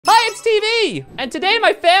Stevie! And today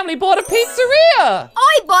my family bought a pizzeria!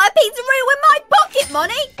 I bought a pizzeria with my pocket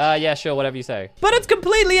money! Yeah, sure, whatever you say. But it's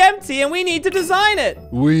completely empty and we need to design it.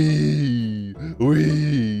 Wee.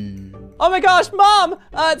 Oh my gosh, Mom!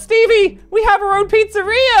 Stevie, we have our own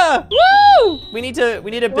pizzeria! Woo! We need to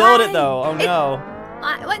build it though. Oh no.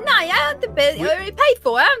 Well, no, I have to build it. I already paid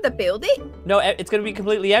for it. I have to build it. No, it's gonna be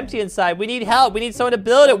completely empty inside. We need help. We need someone to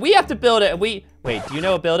build it. We have to build it. And wait, do you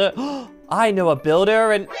know a builder? I know a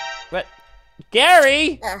builder and... What?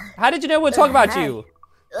 Gary! How did you know we were talking about you?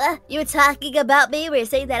 You were talking about me? Were you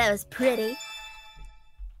saying that I was pretty?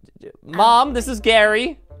 Mom, this is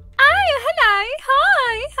Gary. Oh, hello.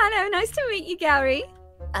 Hi. Hello. Nice to meet you, Gary.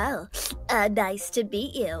 Oh, nice to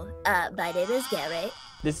meet you. My name is Gary.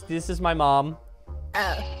 This is my mom.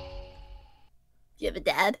 Oh. Do you have a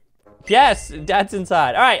dad? Yes, Dad's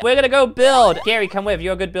inside. All right, we're gonna go build. Gary, come with.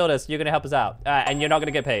 You're a good builder, so you're gonna help us out. And you're not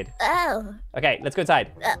gonna get paid. Oh. Okay, let's go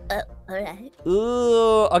inside. All right.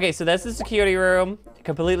 Ooh, okay, so that's the security room,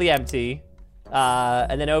 completely empty.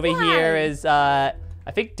 And then over here is, I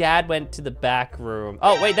think Dad went to the back room.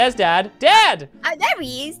 Oh, wait, there's Dad. Dad! Oh, there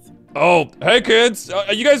he is. Oh, hey kids,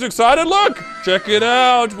 are you guys excited? Look, check it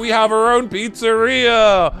out. We have our own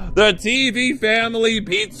pizzeria, the TEEVee Family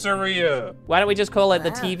Pizzeria. Why don't we just call it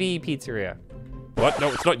the TEEVee Pizzeria? What?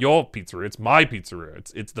 No, it's not your pizzeria. It's my pizzeria.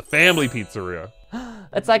 It's the family pizzeria.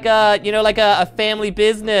 It's like a, you know, like a family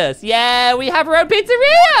business. Yeah, we have our own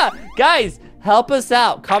pizzeria! Guys, help us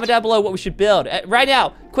out. Comment down below what we should build. Right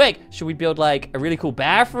now, quick. Should we build like a really cool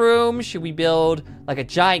bathroom? Should we build like a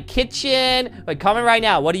giant kitchen? Wait, comment right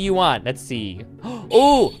now. What do you want? Let's see.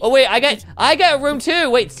 Oh, wait, I got a room too.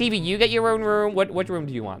 Wait, Stevie, you get your own room. What room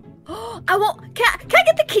do you want? Can I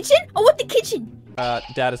get the kitchen? I want the kitchen.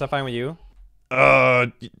 Dad, is that fine with you?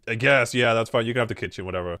 I guess, yeah, that's fine. You can have the kitchen,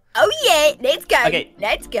 whatever. Oh yeah, let's go. Okay,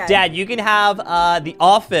 let's go. Dad, you can have the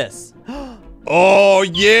office. Oh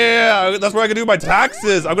yeah, that's where I can do my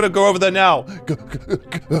taxes. I'm gonna go over there now.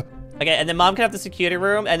 Okay, and then Mom can have the security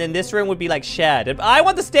room, and then this room would be like shed. I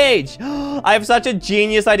want the stage. I have such a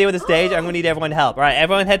genius idea with the stage. I'm gonna need everyone's help. All right,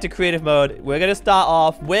 everyone head to creative mode. We're gonna start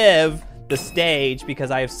off with the stage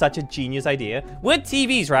because I have such a genius idea. With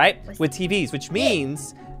TVs, right? With TVs, which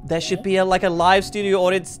means there should be like a live studio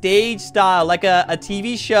audience stage style, like a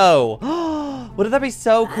TV show. Wouldn't that be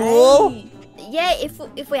so cool? Yeah,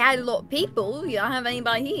 if we had a lot of people, you don't have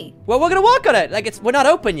anybody here. Well, we're gonna work on it. Like we're not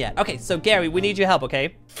open yet. Okay, so Gary, we need your help,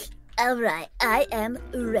 okay? All right, I am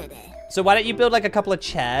ready. So why don't you build like a couple of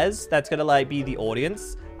chairs that's gonna like be the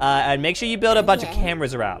audience, and make sure you build a bunch of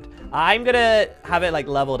cameras around. I'm gonna have it like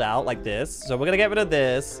leveled out like this. So we're gonna get rid of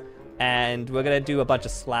this, and we're gonna do a bunch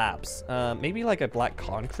of slabs. Maybe like a black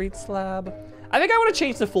concrete slab. I think I want to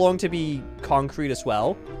change the flooring to be concrete as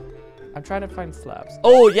well. I'm trying to find slabs.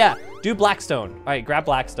 Oh yeah, do blackstone. All right, grab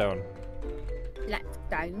blackstone.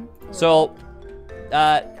 Blackstone. So,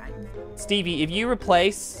 Stevie, if you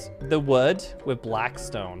replace the wood with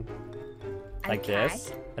blackstone, like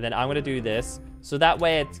this, and then I'm gonna do this, so that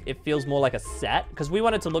way it feels more like a set, because we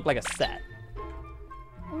want it to look like a set.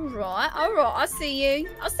 All right, I see you.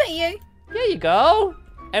 There you go.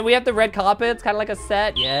 And we have the red carpets, kind of like a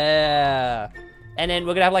set. Yeah. And then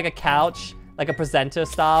we're gonna have like a couch, like a presenter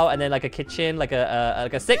style, and then like a kitchen, like a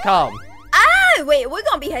sitcom. Oh, wait, we're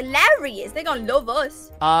gonna be hilarious. They're gonna love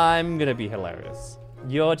us. I'm gonna be hilarious.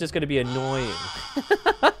 You're just gonna be annoying.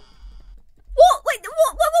 What? Wait,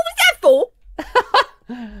 what was that for?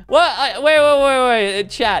 What? Wait.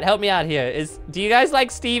 Chat, help me out here. Do you guys like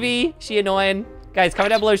Stevie? She annoying? Guys, comment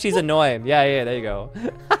down below if she's annoying. Yeah, there you go.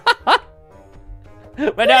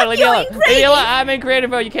 But no, leave me alone. I'm in creative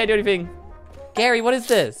mode. You can't do anything. Gary, what is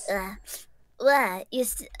this? What?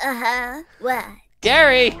 What?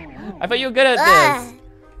 Gary, I thought you were good at this.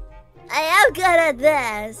 I am good at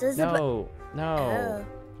this. No. Oh.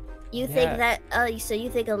 You think that? Oh, so you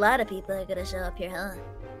think a lot of people are gonna show up here, huh?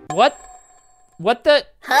 What? What the?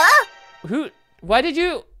 Huh? Who? Why did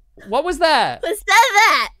you? What was that? Who said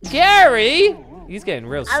that? Gary! He's getting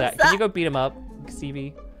real sad. Can you go beat him up,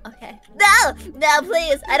 Stevie? Okay. No,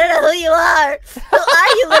 please. I don't know who you are. Who are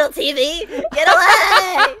you, little TV? Get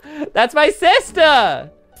away! That's my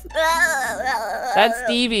sister. That's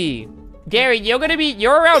Stevie. Gary, you're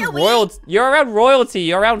around royalty. You're around royalty.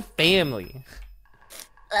 You're around family.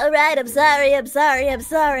 All right, I'm sorry.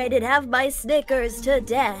 I didn't have my Snickers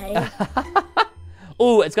today.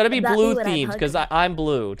 Ooh, it's gonna be blue themed because I'm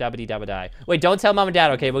blue. Dabbity dabba die. Wait, don't tell mom and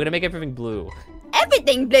dad. Okay, we're gonna make everything blue.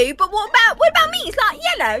 Everything blue, but what about me? It's like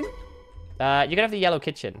yellow. You're gonna have the yellow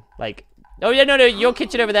kitchen. Like, oh yeah, no, your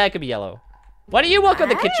kitchen over there could be yellow. Why don't you work on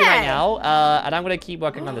the kitchen right now? And I'm gonna keep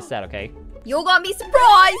working on the set, okay? You're gonna be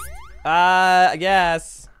surprised. I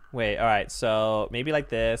guess. Wait, all right. So maybe like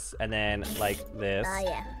this, and then like this. Oh,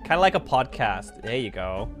 yeah. Kind of like a podcast. There you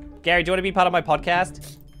go. Gary, do you want to be part of my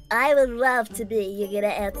podcast? I would love to be. You're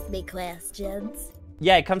gonna ask me questions.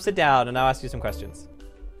 Yeah, come sit down, and I'll ask you some questions.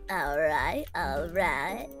 All right.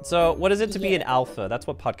 So, what is it to be an alpha? That's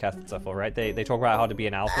what podcasts are for, right? They talk about how to be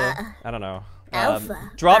an alpha. I don't know.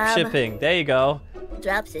 Alpha. Drop shipping. There you go.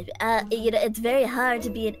 Dropship. It's very hard to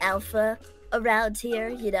be an alpha around here.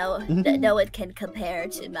 No one can compare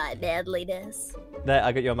to my manliness. There,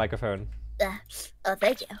 I got your microphone. Oh,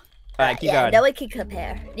 thank you. All right, keep going. No one can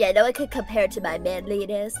compare. Yeah, no one can compare to my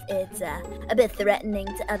manliness. It's a bit threatening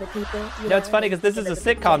to other people. No, it's funny because this is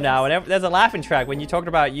a sitcom now, and there's a laughing track when you talked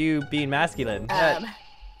about you being masculine.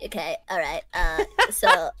 Okay, all right.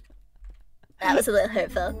 So that was a little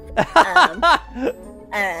hurtful.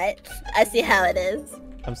 All right, I see how it is.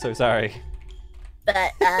 I'm so sorry.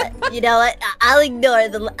 But you know what? I'll ignore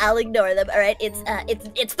them. All right.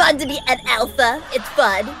 It's fun to be an alpha. It's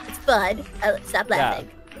fun. Stop laughing.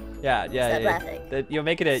 Yeah. Stop laughing. You're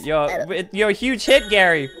making it. You're a huge hit,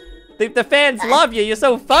 Gary. The fans love you. You're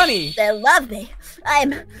so funny. They love me.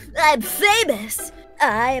 I'm famous.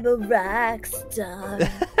 I am a rock star.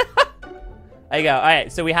 There you go. All right,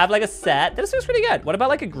 so we have like a set. This looks pretty good. What about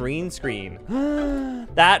like a green screen?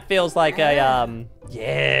 That feels like a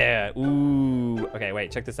yeah. Ooh. Okay,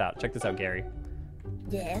 wait. Check this out. Check this out, Gary.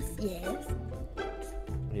 Yes. There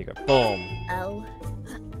you go. Boom.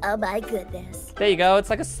 Oh my goodness. There you go. It's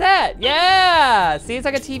like a set. Yeah. See, it's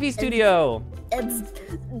like a TV studio. It's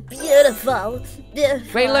beautiful.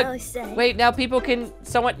 Wait, look. Wait, now people can.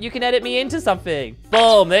 You can edit me into something.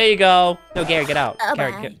 Boom. There you go. No, Gary, get out. Oh,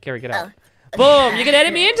 Gary, get out. Boom. You can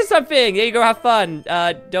edit me into something. There you go. Have fun.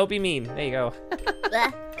 Don't be mean. There you go.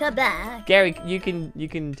 Come back. Gary, you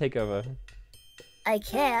can take over. I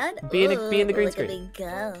can. Be in the green screen. Look at me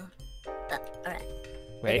go. All right.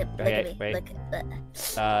 Wait. Look at me.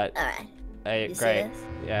 All right. Hey, You see great. this?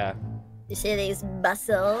 Yeah. You see these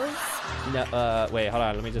muscles? No. Wait. Hold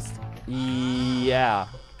on. Let me just. Yeah.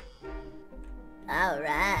 All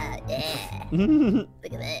right. Yeah.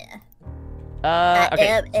 Look at that.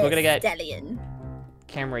 Okay. So we're gonna get stallion.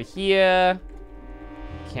 camera here.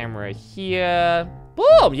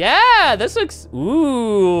 Boom. Yeah. This looks.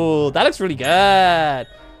 Ooh. That looks really good.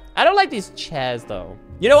 I don't like these chairs though.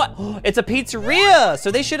 You know what? It's a pizzeria,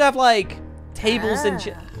 so they should have like tables and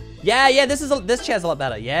yeah. This chair's a lot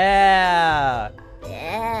better. Yeah.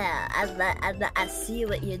 Yeah. I see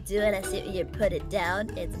what you're doing. I see what you're putting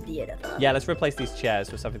down. It's beautiful. Yeah. Let's replace these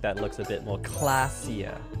chairs with something that looks a bit more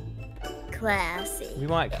classier. Classy. We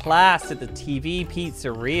want class at the TEEVee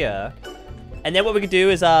Pizzeria. And then what we could do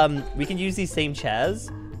is we can use these same chairs,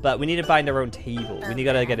 but we need to find our own table. Okay. We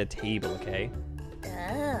gotta get a table, okay?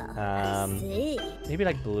 I see. Maybe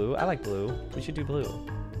like blue. I like blue. We should do blue.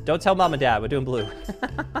 Don't tell mom and dad. We're doing blue.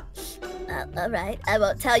 All right. I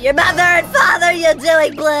won't tell your mother and father you're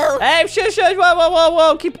doing blue. Hey, shush.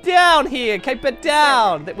 Whoa. Keep it down here. Keep it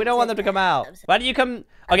down. We don't want them to come out. Why don't you come?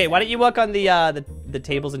 Okay, why don't you work on the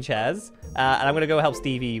tables and chairs? And I'm gonna go help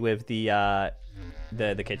Stevie with the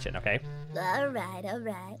kitchen, okay? All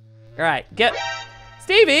right. Get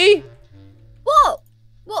Stevie. Whoa.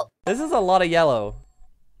 This is a lot of yellow.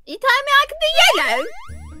 You told me I could do yellow.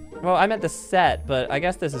 Well, I meant the set, but I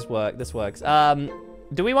guess this works.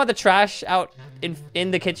 Do we want the trash out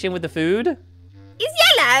in the kitchen with the food?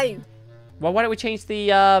 It's yellow. Well, why don't we change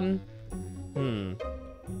the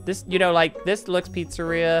this, like this looks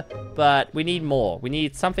pizzeria, but we need more. We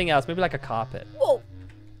need something else, maybe like a carpet. Whoa.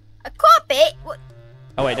 A carpet? What?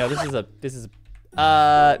 Oh wait, no, this is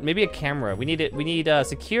maybe a camera. We need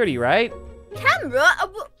security, right? Camera?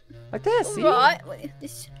 Like this, see? Right.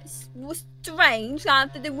 This was strange. I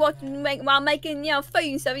have to do what while making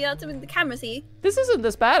food, so you have to bring the cameras here. This isn't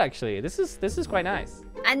this bad actually. This is quite nice.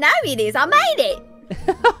 I know it is. I made it.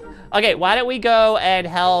 Okay, why don't we go and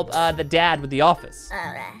help the dad with the office?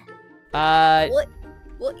 Alright.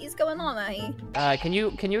 What is going on out here? Can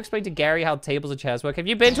you explain to Gary how tables and chairs work? Have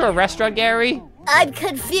you been to a restaurant, Gary? I'm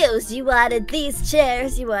confused. You wanted these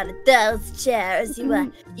chairs. You wanted those chairs.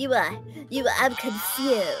 I'm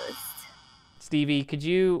confused. Stevie,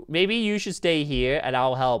 maybe you should stay here and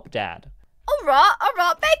I'll help Dad. All right.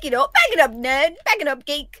 Back it up, nerd. Back it up,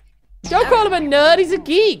 geek. Don't call him a nerd. He's a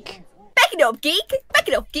geek. Back it up,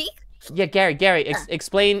 geek. Yeah, Gary,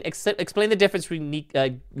 explain the difference between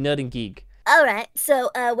nerd and geek. All right. So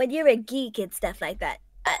when you're a geek and stuff like that,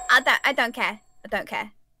 I don't care.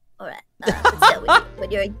 All right. But still, when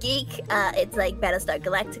you're a geek, it's like Battlestar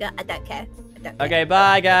Galactica. I don't care. Okay,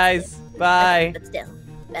 bye guys. Bye. But still.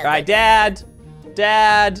 All right, Dad.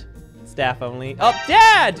 Staff only. Oh,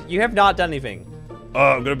 Dad! You have not done anything.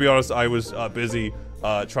 I'm gonna be honest, I was busy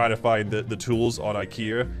trying to find the tools on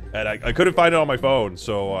IKEA, and I couldn't find it on my phone,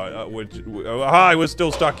 so I was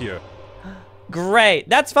still stuck here. Great,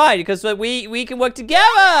 that's fine, because we can work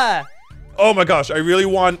together! Oh my gosh, I really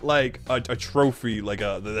want, like, a trophy, like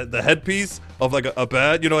the headpiece of, like, a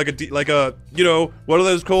bed, you know, like a, you know, what are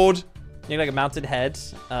those called? You know, like a mounted head.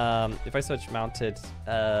 If I search mounted,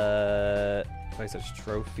 if I search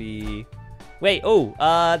trophy. Wait,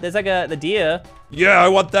 there's like the deer. Yeah, I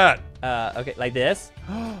want that. Okay, like this.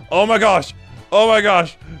 Oh my gosh,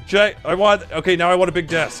 Jay, okay, now I want a big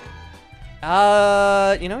desk.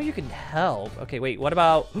 You know, you can help. Okay, wait, what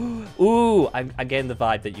about, ooh, I'm getting the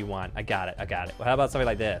vibe that you want. I got it. Well, how about something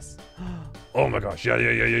like this? Oh my gosh, yeah.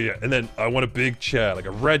 And then I want a big chair, like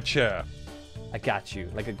a red chair. I got you,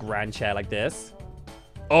 like a grand chair like this.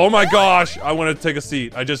 Oh my gosh, I want to take a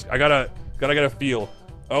seat. I gotta get a feel.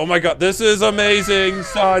 Oh my god, this is amazing,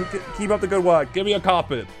 son. Keep up the good work. Give me a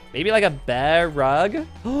carpet. Maybe like a bear rug.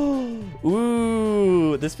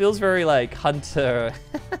 Ooh, this feels very like hunter.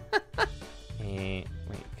 Wait,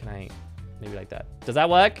 can I, maybe like that. Does that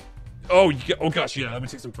work? Oh gosh, yeah, let me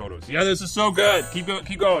take some photos. Yeah, this is so good. Keep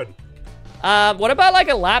going. What about like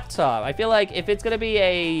a laptop? I feel like if it's gonna be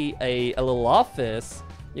a little office,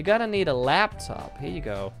 you're gonna need a laptop. Here you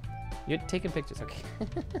go. You're taking pictures, okay.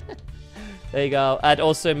 There you go. And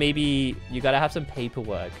also maybe you gotta have some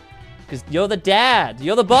paperwork. Because you're the dad.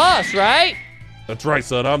 You're the boss, right? That's right,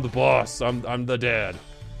 son. I'm the boss. I'm the dad.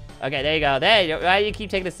 Okay, there you go. There you go. You keep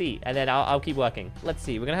taking a seat, and then I'll keep working. Let's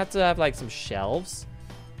see. We're gonna have to have like some shelves.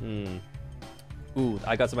 Ooh,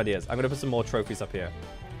 I got some ideas. I'm gonna put some more trophies up here.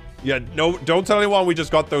 Yeah, no, don't tell anyone we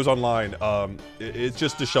just got those online. It's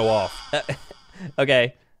just to show off.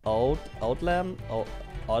 Okay. Old lamb.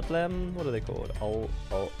 What are they called? Old.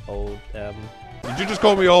 Did you just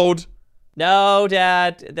call me old? No,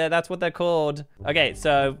 Dad. That's what they're called. Okay,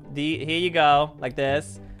 so here you go, like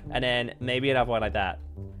this, and then maybe another one like that.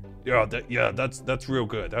 Yeah, that's real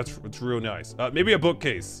good. That's real nice. Maybe a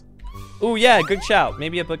bookcase. Ooh, yeah, good shout.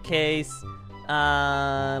 Maybe a bookcase.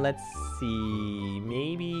 Let's see.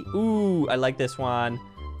 Maybe. Ooh, I like this one.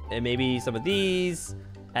 And maybe some of these,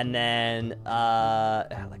 and then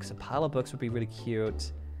like some pile of books would be really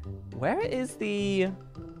cute. Where is the?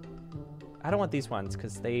 I don't want these ones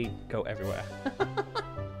because they go everywhere.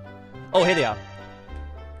 Oh, here they are.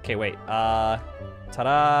 Okay, wait.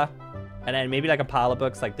 Ta-da. And then maybe like a pile of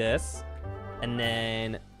books like this. And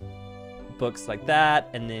then books like that.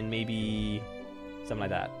 And then maybe something like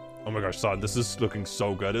that. Oh my gosh, son, this is looking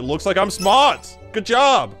so good. It looks like I'm smart. Good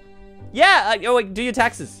job. Yeah. Oh, wait, do your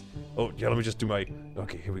taxes. Oh, yeah, let me just do my...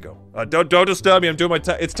 Okay, here we go. Don't disturb me. I'm doing my...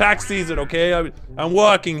 It's tax season, okay? I'm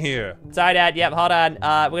working here. Sorry, Dad. Yep, hold on.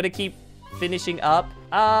 We're going to keep finishing up.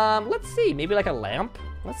 Let's see. Maybe like a lamp.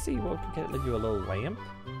 Let's see what we can do. A little lamp.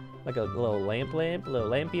 Like a little lamp. A little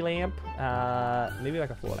lampy lamp. Maybe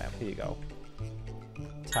like a floor lamp. Here you go.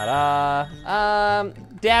 Ta-da.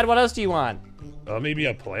 Dad, what else do you want? Maybe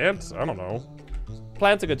a plant? I don't know.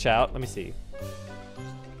 Plant's a good shout. Let me see.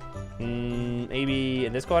 Maybe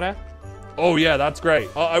in this corner? Oh, yeah, that's great.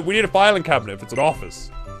 We need a filing cabinet if it's an office.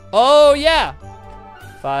 Oh, yeah.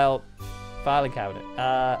 Filing cabinet.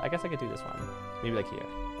 I guess I could do this one. Maybe like here.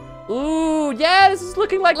 Ooh, yeah, this is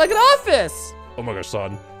looking like an office. Oh my gosh,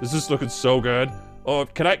 son. This is looking so good. Oh,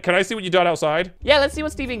 can I see what you done outside? Yeah, let's see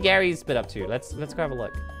what Steve and Gary's been up to. Let's go have a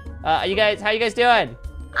look. How you guys doing?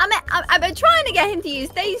 I've been trying to get him to use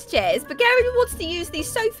these chairs, but Gary wants to use these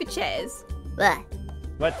sofa chairs.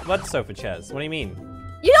 What sofa chairs? What do you mean?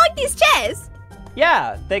 You like these chairs?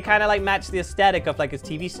 Yeah, they kind of like match the aesthetic of like his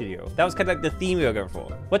TV studio. That was kind of like the theme we were going for.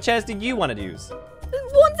 What chairs did you want to use? The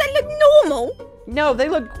ones that look normal. No, they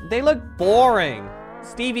look boring.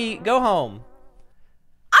 Stevie, go home.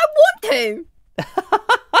 I want to.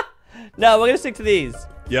 No, we're gonna stick to these.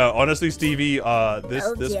 Yeah, honestly, Stevie,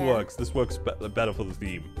 this dear. works. This works better for the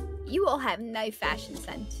theme. You all have no fashion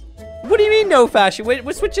sense. What do you mean no fashion?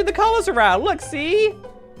 We're switching the colors around. Look, see?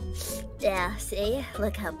 Yeah, see?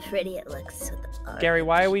 Look how pretty it looks with the orange. Gary,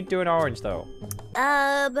 why are we doing orange though?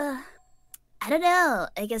 I don't know.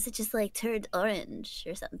 I guess it just like turned orange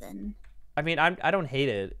or something. I mean, I don't hate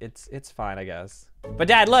it. It's fine, I guess. But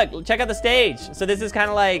Dad, look, check out the stage. So this is kind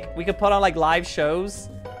of like we could put on like live shows,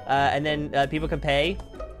 and then people can pay.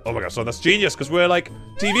 Oh my gosh, son, that's genius, because we're like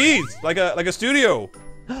TVs, like a studio.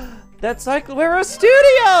 That's like, we're a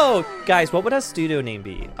studio! Guys, what would our studio name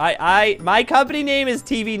be? My company name is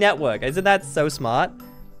TV Network. Isn't that so smart?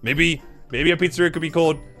 Maybe a pizzeria could be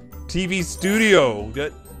called TV Studio.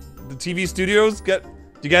 Get the TV Studios? Do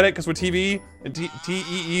you get it? Because we're TV and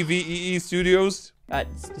TEEVE Studios.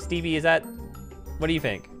 Stevie, is that, what do you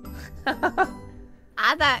think?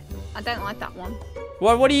 I don't like that one.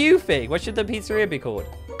 Well, what do you think? What should the pizzeria be called?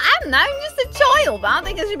 I don't know, I'm just a child. I don't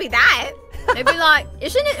think it should be that. Maybe like,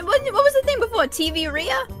 isn't it? What was the thing before?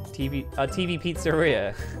 TVeria? TV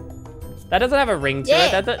Pizzeria. That doesn't have a ring to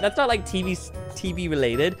it. That's not like TV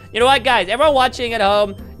related. You know what, guys? Everyone watching at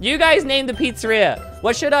home, you guys name the pizzeria.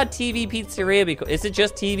 What should our TV Pizzeria be called? Is it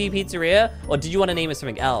just TV Pizzeria? Or did you want to name it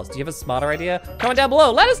something else? Do you have a smarter idea? Comment down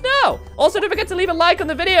below. Let us know. Also, don't forget to leave a like on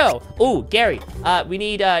the video. Ooh, Gary, we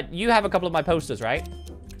need, you have a couple of my posters, right?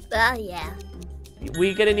 Oh, yeah.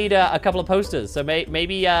 We're gonna need a couple of posters, so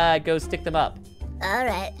maybe go stick them up. All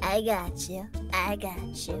right, I got you.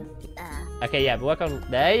 Okay, yeah, but work on,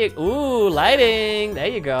 there you, ooh, lighting. There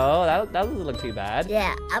you go. That doesn't look too bad.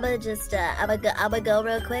 Yeah, I'm gonna just, I'm gonna go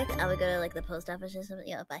real quick. I'm gonna go to like the post office or something.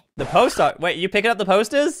 Yeah, bye. The poster, wait, you picking up the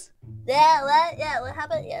posters? Yeah, what? Yeah, what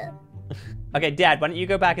happened? Yeah. Okay, Dad, why don't you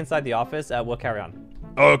go back inside the office? We'll carry on.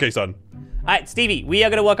 Oh, okay, son. All right, Stevie, we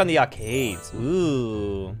are gonna work on the arcades.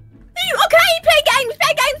 Ooh. Okay, play games.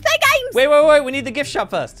 Wait, we need the gift shop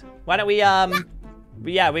first. Why don't we,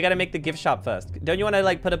 yeah, we gotta make the gift shop first. Don't you wanna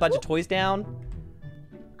like put a bunch of toys down?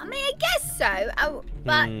 I mean, I guess so.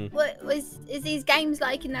 But is these games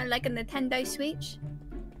like, you know, like a Nintendo Switch?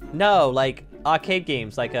 No, like arcade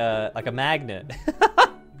games, like a magnet.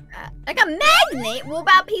 Like a magnet? What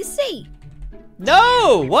about PC?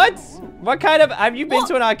 No, what? What kind of, have you been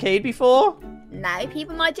to an arcade before? No,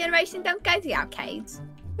 people my generation don't go to the arcades.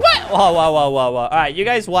 What? Whoa. All right, you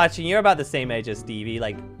guys watching, you're about the same age as Stevie,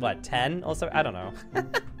 like, what, 10 or so? I don't know.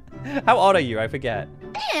 How old are you? I forget.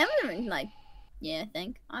 Yeah, I'm like, yeah, I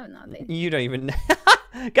think. I don't know. You don't even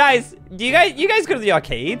Guys, you guys go to the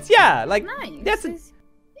arcades? Yeah, like, no, that's no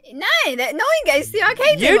one goes to the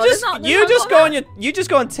arcades. You just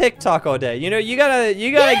go on TikTok all day. You know, you gotta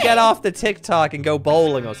get off the TikTok and go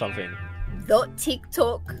bowling or something. The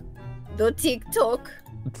TikTok.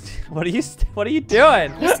 What are you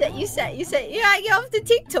doing? You said you gotta get off the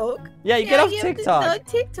TikTok. Yeah, you get off TikTok.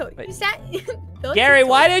 The TikTok. Wait. You said Gary,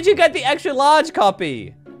 why did you get the extra large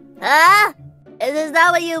copy? Huh? Is this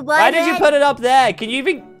not what you wanted? Why did you put it up there? Can you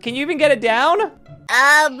even get it down?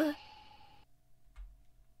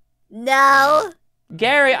 No.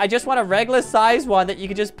 Gary, I just want a regular size one that you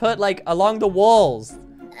could just put like along the walls.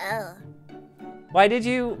 Oh. Why did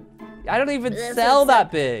you? I don't even sell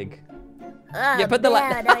that big. Yeah, put the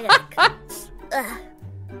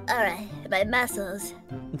Alright, my muscles.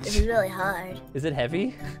 This is really hard. Is it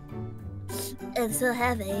heavy? It's so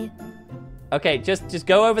heavy. Okay, just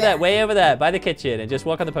go over that, way over there, by the kitchen, and just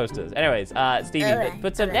walk on the posters. Anyways, Stevie,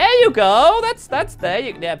 put some. There you go. That's there.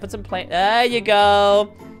 Yeah, put some There you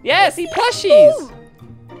go. Yeah, see plushies. Ooh,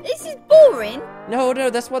 this is boring. No,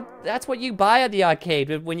 that's what you buy at the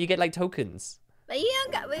arcade when you get like tokens. But you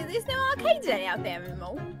don't got. There's no arcades out there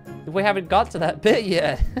anymore. We haven't got to that bit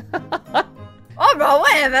yet. Alright,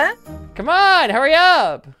 whatever. Come on, hurry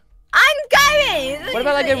up. I'm going. What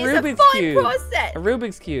about like a Rubik's Cube? Process. A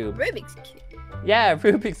Rubik's Cube. Rubik's Cube. Yeah,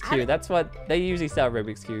 Rubik's Cube. That's what they usually sell,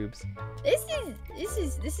 Rubik's Cubes. This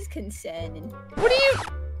is concerning.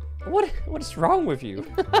 What is wrong with you?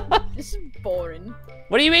 This is boring.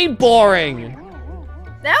 What do you mean boring?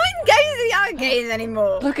 No one goes to the arcades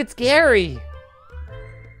anymore. Look, it's Gary.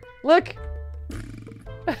 Look.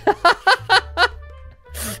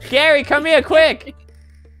 Gary, come here quick.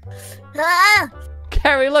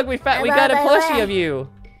 Gary, look, we got a plushie of you.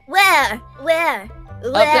 Where?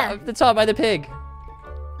 Up the top by the pig.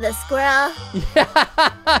 The squirrel?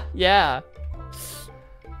 Yeah.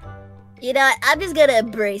 You know what? I'm just gonna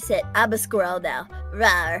embrace it. I'm a squirrel now.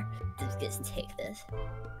 Rawr. Just take this.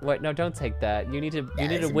 Wait, no, don't take that. You need to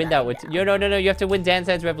win that with. No. You have to win Dance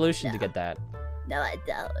Dance Revolution to get that. No, I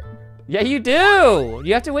don't. Yeah, you do.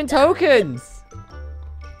 You have to win tokens.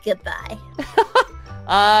 Goodbye.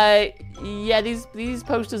 Yeah, these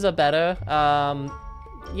posters are better.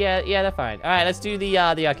 Yeah, they're fine. All right, let's do the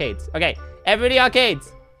arcades. Okay, everybody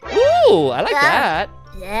arcades. Ooh, I like that.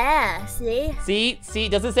 Yeah, see? See,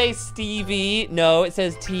 does it say Stevie? No, it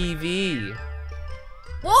says TV.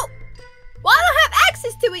 Well, I don't have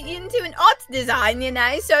access to it into an art design, you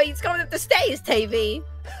know, so it's going to have to stay as TV.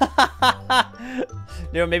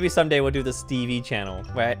 You know, maybe someday we'll do the Stevie channel,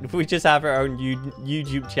 right? We just have our own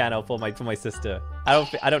YouTube channel for my sister.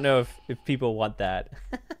 I don't know if people want that.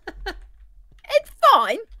 It's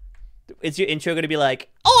fine. Is your intro gonna be like,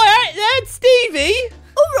 oh, that's Stevie?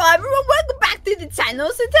 Alright, everyone, welcome back to the channel.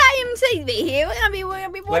 So today I'm Stevie here. We're gonna be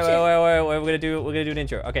watching. Wait, we're gonna do an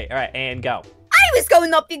intro. Okay, alright, and go. Hey, what's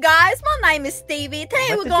going up, you guys? My name is Stevie.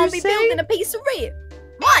 Today we're gonna be building a pizzeria.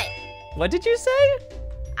 What? What did you say?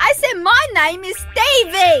 I said my name is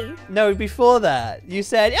Stevie. No, before that, you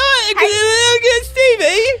said, oh,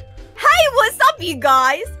 Stevie. Hey, what's up, you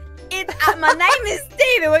guys? My name is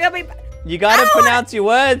Stevie. We're gonna be. You gotta pronounce your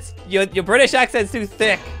words. Your British accent's too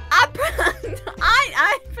thick.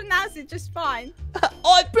 I pronounce it just fine.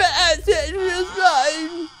 I pronounce it just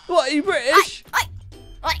fine. What, are you British?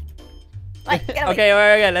 Okay,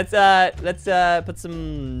 alright, let's put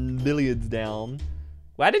some billiards down.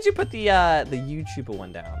 Why did you put the YouTuber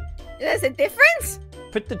one down? There's a difference?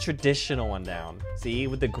 Put the traditional one down. See,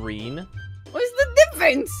 with the green. What's the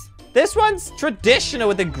difference? This one's traditional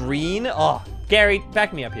with the green. Oh, Gary,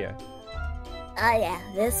 back me up here. Oh yeah,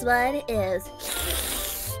 this one is.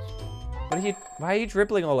 Why are you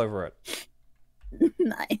dribbling all over it?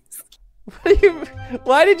 Nice.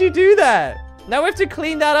 Why did you do that? Now we have to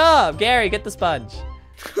clean that up. Gary, get the sponge.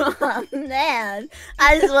 Oh man,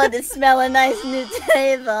 I just want to smell a nice new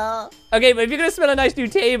table. Okay, but if you're gonna smell a nice new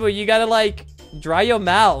table, you gotta like dry your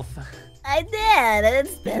mouth. I didn't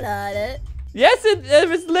spit on it. Yes, it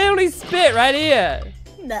was literally spit right here.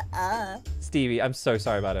 Nuh-uh. Stevie, I'm so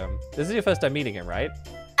sorry about him. This is your first time meeting him, right?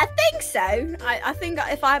 I think so. I think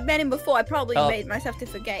if I had met him before, I probably made myself to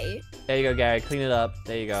forget it. There you go, Gary. Clean it up.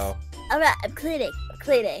 There you go. Alright, I'm cleaning.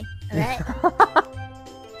 Alright?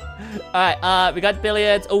 Alright, we got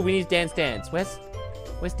billiards. Oh, we need dance. Where's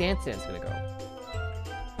dance gonna go?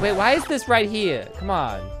 Wait, why is this right here? Come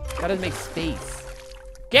on. Gotta make space.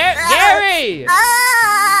 Gary!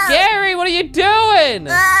 Gary, what are you doing?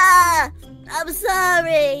 I'm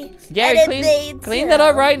sorry. Gary, clean that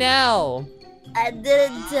up right now. I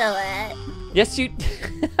didn't do it. Yes, you...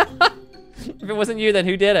 If it wasn't you, then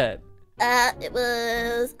who did it? It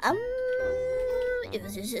was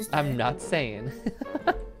your sister. I'm not saying.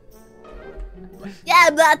 Yeah,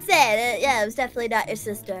 I'm not saying it. Yeah, it was definitely not your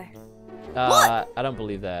sister. What? I don't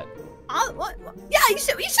believe that. What? Yeah, you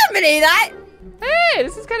should believe that. Hey,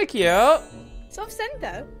 this is kind of cute.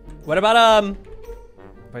 Self-center. What about,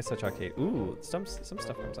 if I search arcade? Ooh, some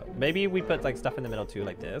stuff comes up. Maybe we put, like, stuff in the middle, too,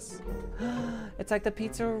 like this. It's like the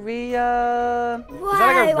pizzeria. Why? Is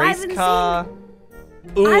that like a race car?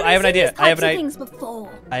 Ooh, I have an idea. I have an idea.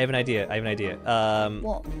 I have an idea.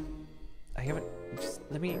 What? I haven't. Just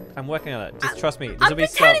let me. I'm working on it. Just trust me. I'm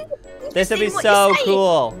pretending This will be so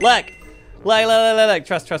cool. Look.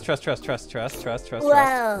 Trust.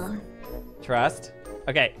 Wow. Trust.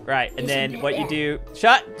 Okay, right. And then should what do you do?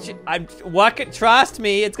 I'm working. Trust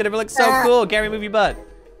me. It's gonna look so cool. Gary, move your butt.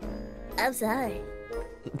 I'm sorry.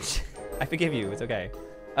 I forgive you. It's okay.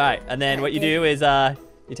 All right. And then what you do is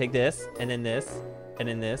you take this and then this and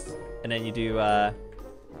then this and then you do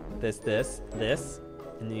this.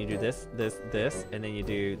 And then you do this, and then you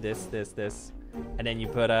do this, and then you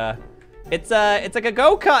put it's like a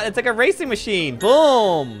go-kart, it's like a racing machine.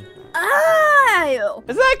 Boom! Oh!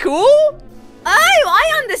 Isn't that cool? Oh,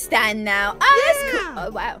 I understand now. Oh, that's cool.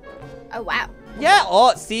 Oh wow. Oh wow. Yeah.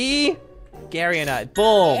 Oh, see, Gary and I.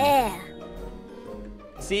 Boom. Yeah.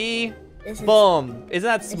 See, boom. Isn't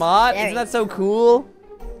that smart? Isn't that so cool?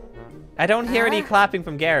 I don't hear any clapping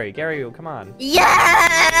from Gary. Gary, come on. Yay!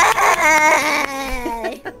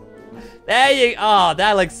 There you. Oh,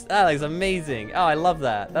 that looks amazing. Oh, I love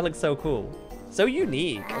that. That looks so cool. So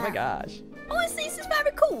unique. Oh my gosh. Honestly, this is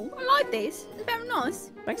very cool. I like this. It's very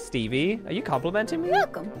nice. Thanks, Stevie. Are you complimenting me? You're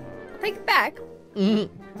welcome. Take it back. Hey,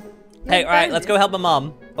 all right, let's go help my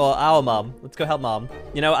mom. Or our mom. Let's go help mom.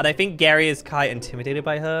 You know, and I think Gary is kind of intimidated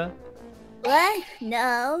by her. What?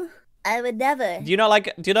 No, I would never. Do you not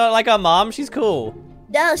like our mom? She's cool.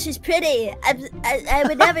 No, she's pretty. I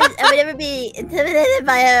would never be intimidated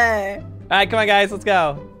by her. All right, come on, guys. Let's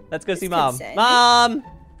go. Let's go see mom. concerned. Mom!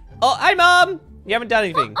 Oh, hi, mom! You haven't done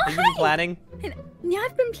anything. Have you been hi. planning? Yeah,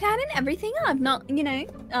 I've been planning everything. I've not, I'm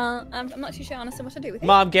not too sure honestly what to do with it.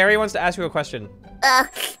 Mom, Gary wants to ask you a question.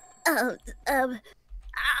 That's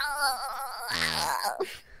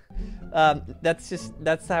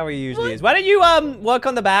how he usually is. Why don't you work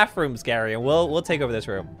on the bathrooms, Gary, and we'll take over this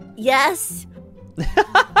room. Yes.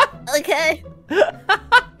 Okay.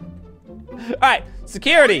 All right,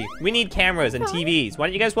 security. We need cameras and TVs. Why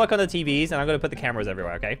don't you guys work on the TVs, and I'm gonna put the cameras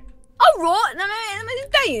everywhere, okay? All right. No, let me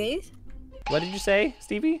just tell you this. What did you say,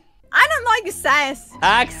 Stevie? I don't like your sass.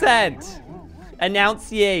 Accent.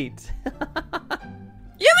 Enunciate.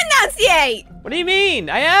 You enunciate. What do you mean?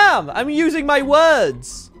 I am. I'm using my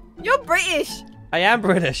words. You're British. I am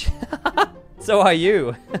British. So are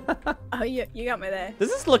you. Oh, you got me there.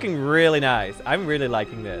 This is looking really nice. I'm really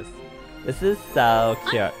liking this. This is so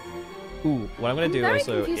cute. Ooh, what I'm gonna do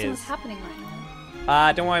also is. What's happening right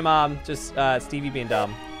now? Don't worry, Mom. Just Stevie being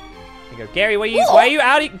dumb. There you go. Gary, why are you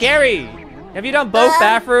out? Gary, Have you done both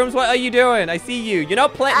bathrooms? What are you doing? I see you. You're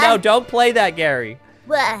not playing. No, don't play that, Gary.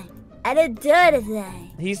 What? I didn't do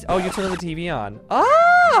anything. Oh, you're turning the TV on.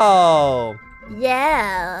 Oh.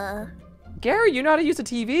 Yeah. Gary, you know how to use a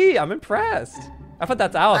TV. I'm impressed. I thought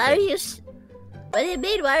that's our Why thing. are you? What do you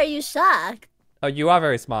mean? Why are you shocked? Oh, you are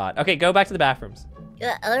very smart. Okay, go back to the bathrooms.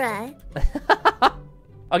 All right.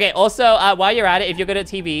 Okay, also, while you're at it, if you're good at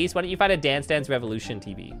TVs, why don't you find a Dance Dance Revolution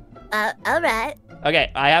TV? All right. Okay,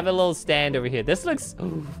 I have a little stand over here. This looks...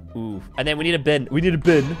 Ooh. And then we need a bin. We need a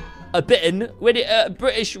bin. A bin. We need a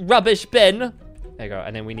British rubbish bin. There you go.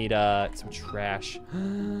 And then we need some trash.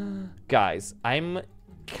 Guys, I don't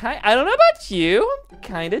know about you. I'm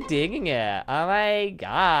kind of digging it. Oh my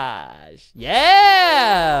gosh.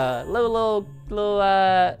 Yeah! Little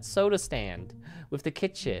soda stand with the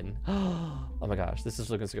kitchen. Oh my gosh, this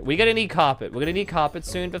is looking so good. We're gonna need carpet. We're gonna need carpet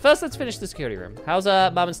soon. But first, let's finish the security room. How's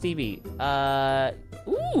Mom and Stevie?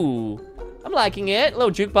 Ooh, I'm liking it. A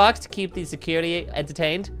little jukebox to keep the security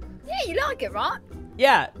entertained. Yeah, you like it, right?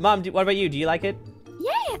 Yeah, Mom. What about you? Do you like it?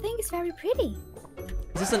 Yeah, I think it's very pretty.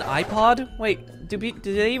 Is this an iPod? Wait, do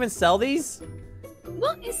they even sell these?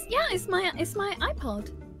 Well, it's my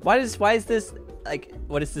iPod. Why is this like?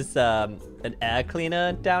 What is this? An air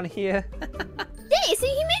cleaner down here? Yeah, it's a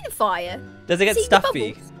humidifier. Does it get See the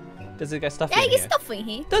stuffy? bubbles? Does it get stuffy? Yeah, in it gets here? stuffy in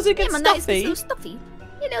here. Does it get Yeah, my nose stuffy? gets a little stuffy.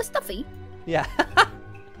 You know, stuffy. Yeah.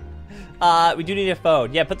 We do need a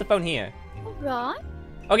phone. Yeah, put the phone here. All right.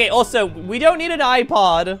 Okay. Also, we don't need an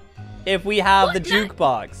iPod if we have What? the No.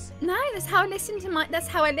 jukebox. No, that's how I listen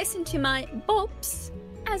to my bops,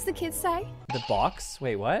 as the kids say. The box?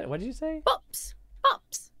 Wait, what? What did you say? Bops.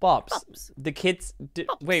 Bops. Bops. Bops. The kids.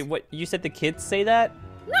 Bops. Wait, what? You said the kids say that?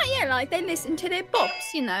 No, yeah, like they listen to their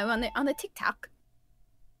bops, you know, on the TikTok.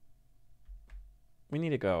 We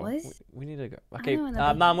need to go. What is- We need to go. Okay, know,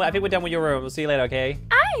 that'd be Mom. I think we're done with your room. We'll see you later. Okay.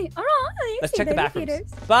 Hey, all right. Let's see check the them bathrooms.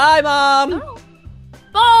 kiddos. Bye, Mom. Oh.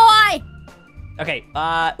 Boy! Okay.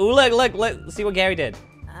 Ooh, look. Let's see what Gary did.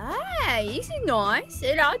 Hey, this is nice.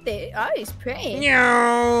 I like it. Oh, it's pretty.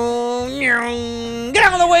 Meow, meow. Get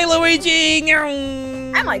out of the way, Luigi. Meow.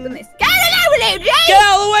 Oh my goodness. Get it out with you, Get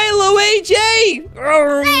out of the way, Luigi. All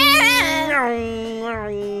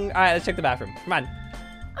right, let's check the bathroom. Come on.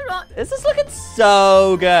 All right. This is looking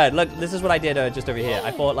so good. Look, this is what I did just over here.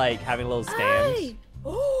 I thought like having a little stand. Hey.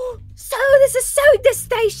 Oh, so there's a soda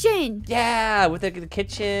station. Yeah, with the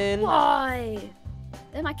kitchen. Why?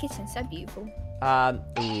 They're my kitchen. So beautiful.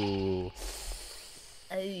 Ooh.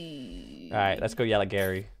 Oh. All right, let's go yell at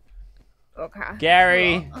Gary. Okay.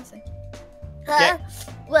 Gary. I'll see. Huh?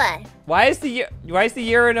 What? Why is the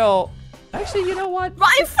urinal? Actually, you know what?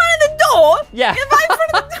 Right in front of the door. Yeah. You're right in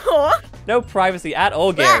front of the door. No privacy at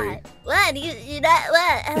all, Gary. What? You not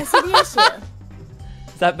what? What's the issue?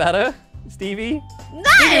 Is that better, Stevie? No,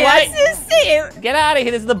 Stevie, why- I see it. Get out of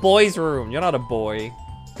here. This is the boys' room. You're not a boy.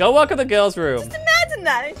 Go work in the girls' room. Imagine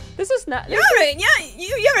that. This is not. You're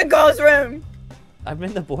a girl's room. I'm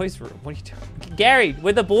in the boys' room. What are you doing? Gary,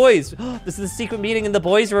 we're the boys. This is a secret meeting in the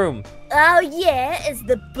boys' room. Oh yeah, it's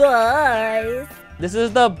the boys. This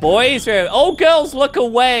is the boys' room. Oh, girls, look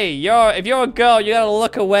away. If you're a girl, you gotta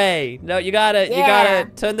look away. No, you gotta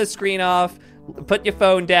turn the screen off. Put your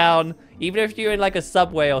phone down. Even if you're in like a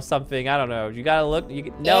subway or something, I don't know. You gotta look.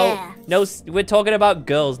 Yeah. No. We're talking about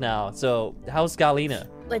girls now. So how's Galina?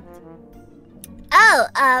 What?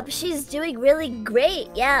 Oh, she's doing really great.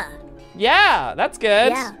 Yeah. Yeah, that's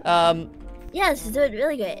good. Yeah. Yeah, she's doing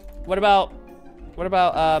really great. What about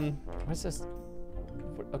what's this?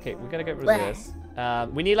 Okay, we gotta get rid of What? this.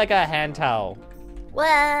 We need like a hand towel. What?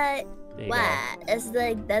 There you What? go. It's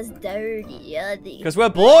like that's dirty. Because we're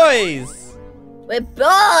boys. We're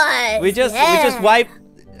boys. We just wipe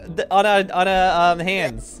on our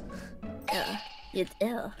hands. You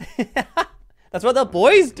do. That's what the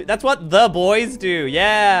boys do. That's what the boys do.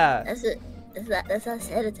 Yeah. That's not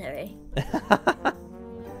sanitary.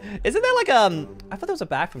 Isn't there like I thought there was a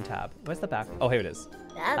bathroom tab. Where's the bathroom? Oh, here it is.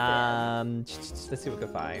 Bathroom. Let's see what we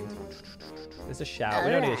can find. There's a shower.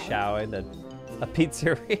 We don't need a shower in a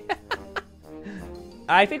pizzeria.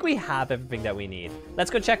 I think we have everything that we need.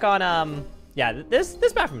 Let's go check on yeah, this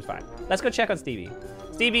bathroom's fine. Let's go check on Stevie.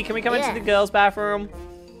 Stevie, can we come into the girls' bathroom?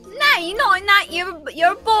 No, you're not.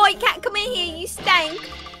 You're a boy. Can't come in here. You stink.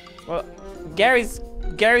 Well, Gary's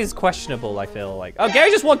questionable, I feel like. Oh,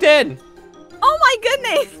 Gary just walked in. Oh my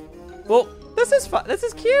goodness. Well, this is fun. This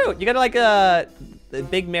is cute. You got like the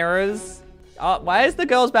big mirrors. Why is the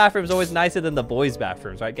girls' bathrooms always nicer than the boys'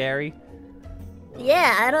 bathrooms, right, Gary?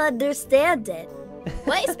 Yeah, I don't understand it.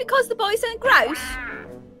 Well, it's because the boys are gross.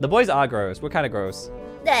 The boys are gross. We're kind of gross.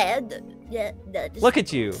 Yeah, no, just, Look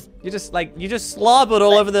at you. You just slobbered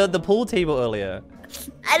all over the pool table earlier.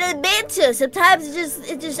 I didn't mean to. Sometimes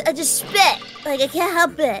I just spit. Like, I can't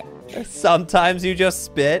help it. Sometimes you just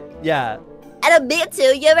spit. Yeah. I don't mean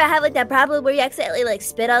to. You ever have like that problem where you accidentally like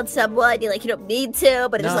spit on someone? You don't mean to,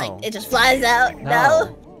 but it's just like it just flies out.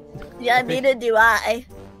 No. Yeah, neither do I.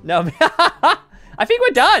 No. I think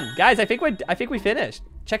we're done, guys. I think we finished.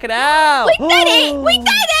 Check it out. We did it. We did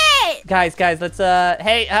it. Guys, let's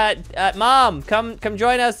hey, Mom, come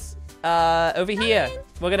join us over here.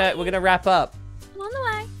 We're gonna wrap up. I'm on the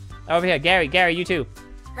way. Over here, Gary, you too.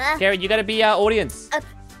 Huh? Gary, you gotta be audience.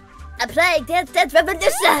 I'm playing Dance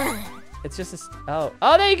Revolution. It's just oh,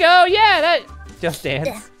 there you go. Yeah, that Just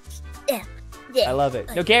Dance. Yeah. I love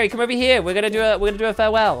it. No, Gary, come over here. We're gonna do a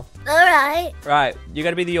farewell. All right. Right, you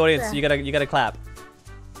gotta be the audience. So you gotta clap.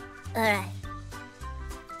 All right.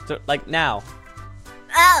 So like now.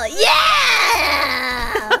 Oh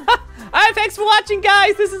yeah! Alright, thanks for watching,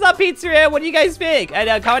 guys. This is our pizzeria. What do you guys think?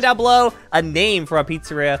 And comment down below a name for our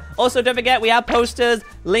pizzeria. Also, don't forget, we have posters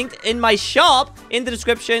linked in my shop in the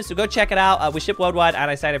description, so go check it out. We ship worldwide,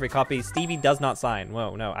 and I sign every copy. Stevie does not sign.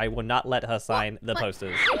 Whoa, no, I will not let her sign the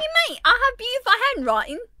posters. What do you mean? I have beautiful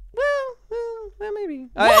handwriting. Well, maybe.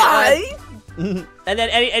 Why? And then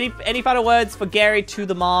any final words for Gary to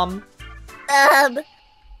the mom?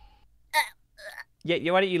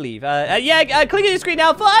 Yeah, why don't you leave? Click on your screen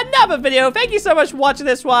now for another video. Thank you so much for watching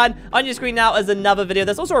this one. On your screen now is another video.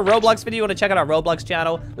 There's also a Roblox video. You want to check out our Roblox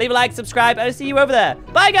channel. Leave a like, subscribe, and I'll see you over there.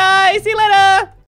 Bye, guys. See you later.